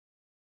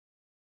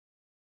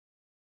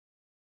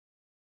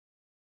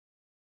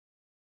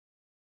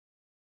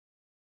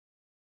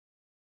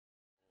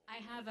I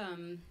have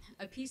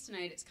a piece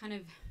tonight. It's kind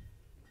of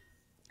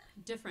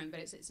different, but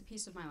it's a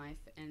piece of my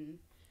life, and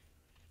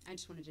I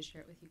just wanted to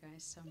share it with you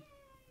guys. So,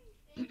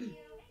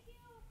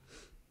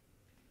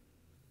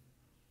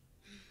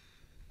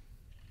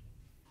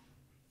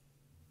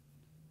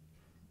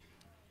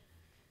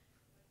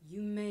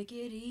 you make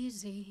it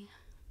easy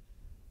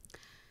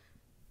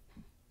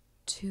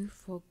to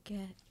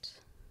forget,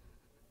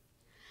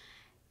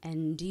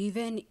 and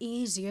even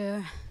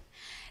easier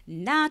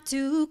not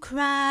to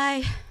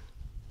cry.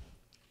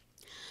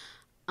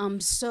 I'm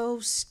so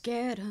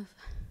scared of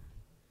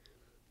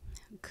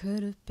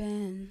could have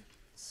been.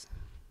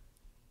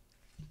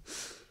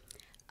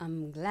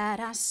 I'm glad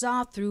I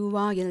saw through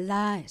all your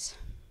lies.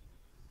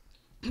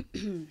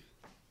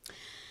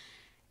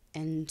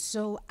 And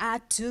so I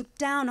took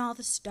down all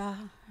the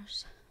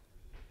stars.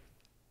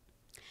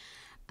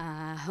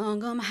 I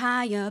hung 'em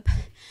high up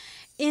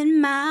in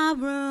my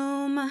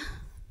room.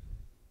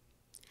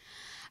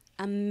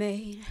 I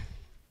made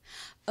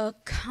a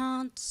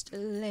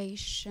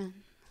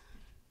constellation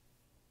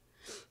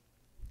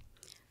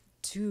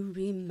to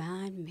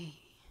remind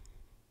me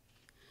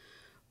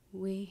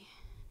we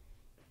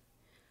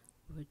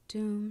were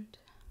doomed.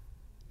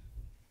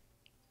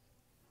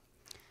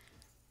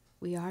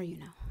 We are, you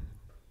know.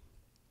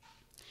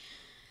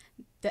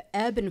 The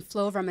ebb and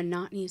flow of our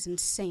monotony is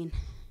insane.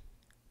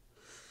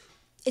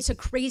 It's a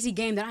crazy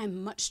game that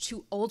I'm much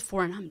too old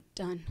for, and I'm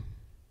done.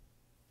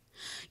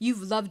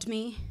 You've loved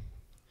me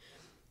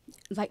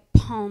like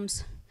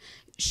palms,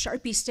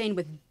 Sharpie stained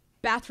with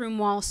bathroom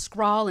wall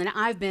scrawl, and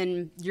I've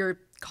been your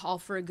call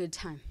for a good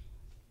time.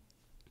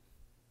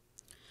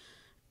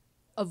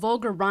 A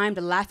vulgar rhyme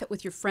to laugh at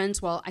with your friends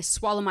while I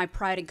swallow my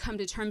pride and come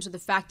to terms with the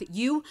fact that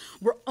you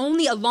were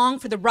only along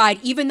for the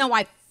ride, even though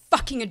I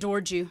fucking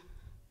adored you.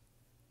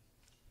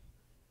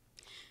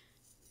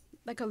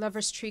 Like a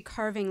lover's tree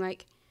carving,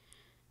 like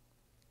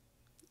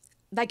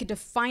a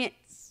defiant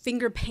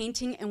finger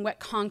painting in wet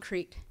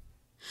concrete,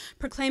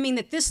 proclaiming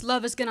that this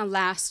love is gonna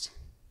last,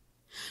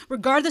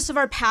 regardless of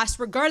our past,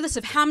 regardless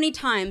of how many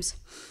times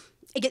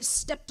it gets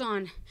stepped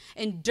on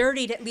and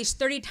dirtied at least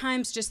 30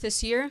 times just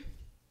this year.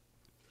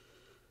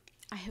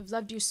 I have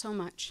loved you so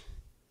much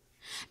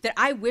that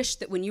I wish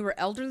that when you were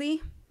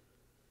elderly,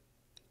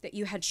 that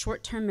you had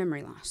short-term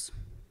memory loss.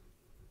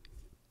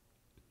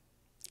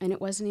 And it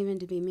wasn't even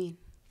to be mean.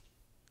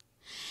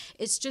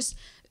 It's just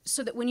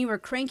so that when you were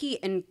cranky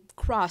and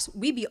cross,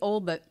 we'd be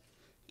old, but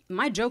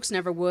my jokes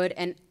never would,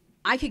 and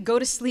I could go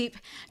to sleep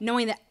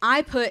knowing that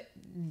I put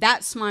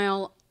that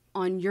smile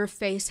on your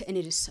face, and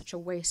it is such a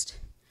waste.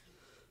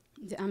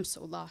 I'm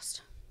so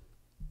lost.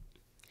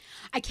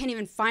 I can't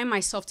even find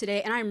myself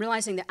today, and I'm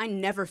realizing that I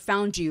never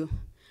found you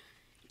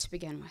to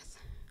begin with.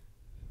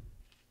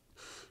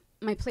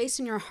 My place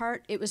in your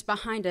heart, it was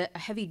behind a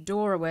heavy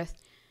door with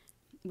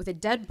a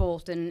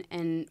deadbolt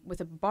and with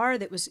a bar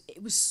that was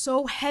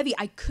so heavy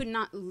I could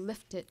not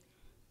lift it.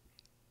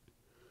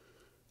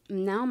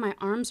 Now my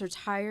arms are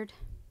tired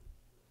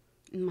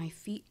and my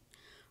feet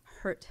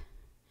hurt.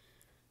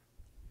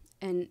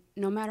 And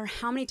no matter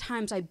how many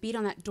times I beat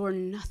on that door,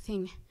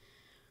 nothing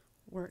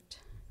worked.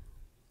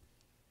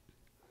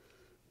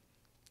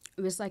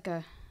 It was like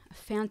a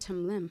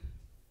phantom limb.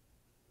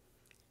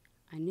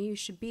 I knew you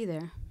should be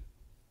there,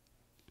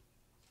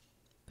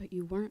 but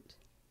you weren't.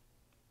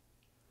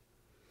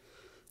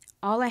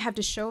 All I have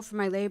to show for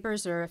my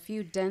labors are a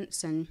few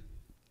dents and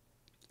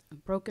a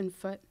broken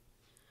foot,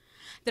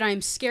 that I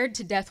am scared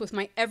to death with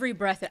my every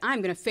breath that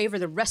I'm going to favor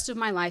the rest of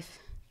my life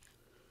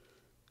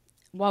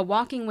while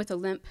walking with a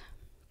limp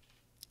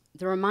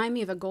that remind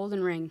me of a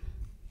golden ring.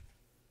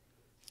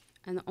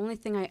 And the only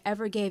thing I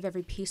ever gave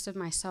every piece of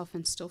myself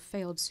and still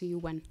failed, so you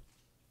win.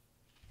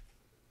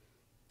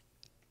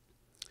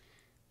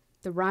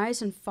 The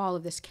rise and fall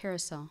of this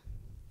carousel,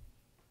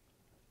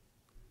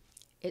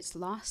 it's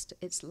lost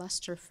its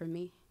luster for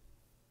me,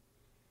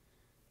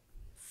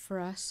 for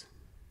us.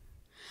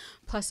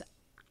 Plus,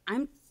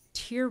 I'm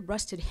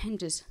tear-rusted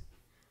hinges.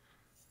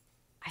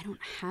 I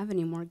don't have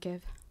any more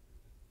give.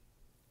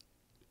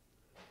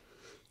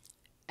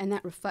 And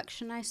that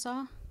reflection I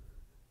saw,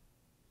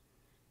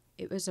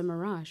 it was a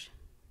mirage.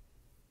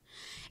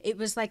 It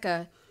was like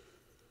a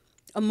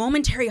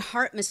momentary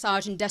heart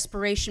massage in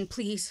desperation.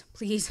 Please,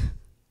 please,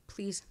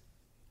 please,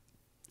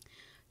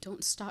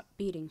 don't stop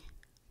beating.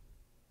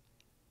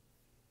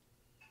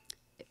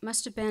 It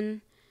must have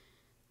been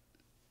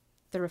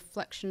the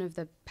reflection of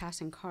the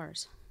passing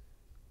cars.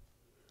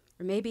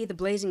 Or maybe the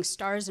blazing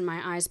stars in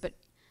my eyes, but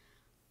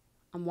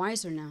I'm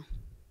wiser now.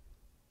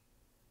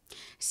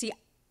 See,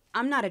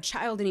 I'm not a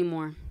child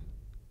anymore.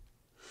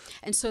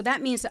 And so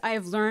that means that I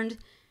have learned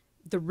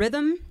the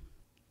rhythm,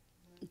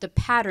 the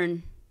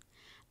pattern,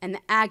 and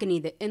the agony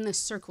that endless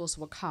circles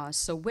will cause.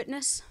 So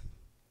witness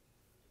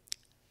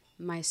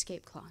my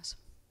escape clause.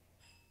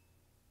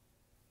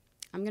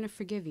 I'm going to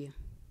forgive you,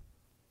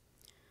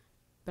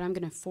 but I'm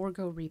going to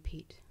forego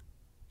repeat.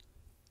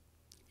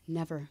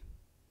 Never,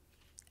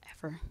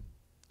 ever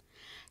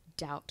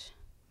doubt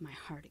my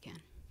heart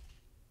again.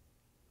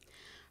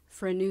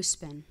 For a new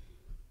spin,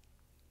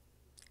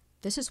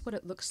 This is what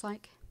it looks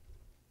like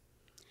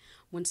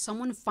when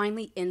someone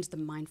finally ends the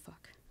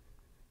mindfuck.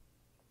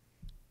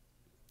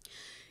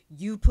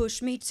 You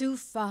push me too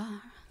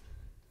far.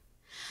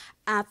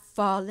 I've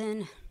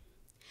fallen.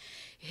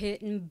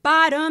 Hitting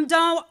bottom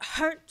don't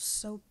hurt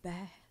so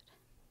bad.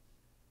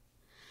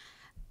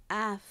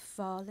 I've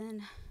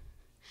fallen.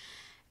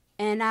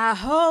 And I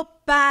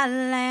hope I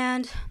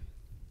land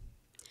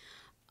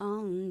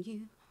on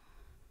you.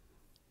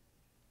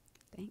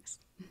 Thanks.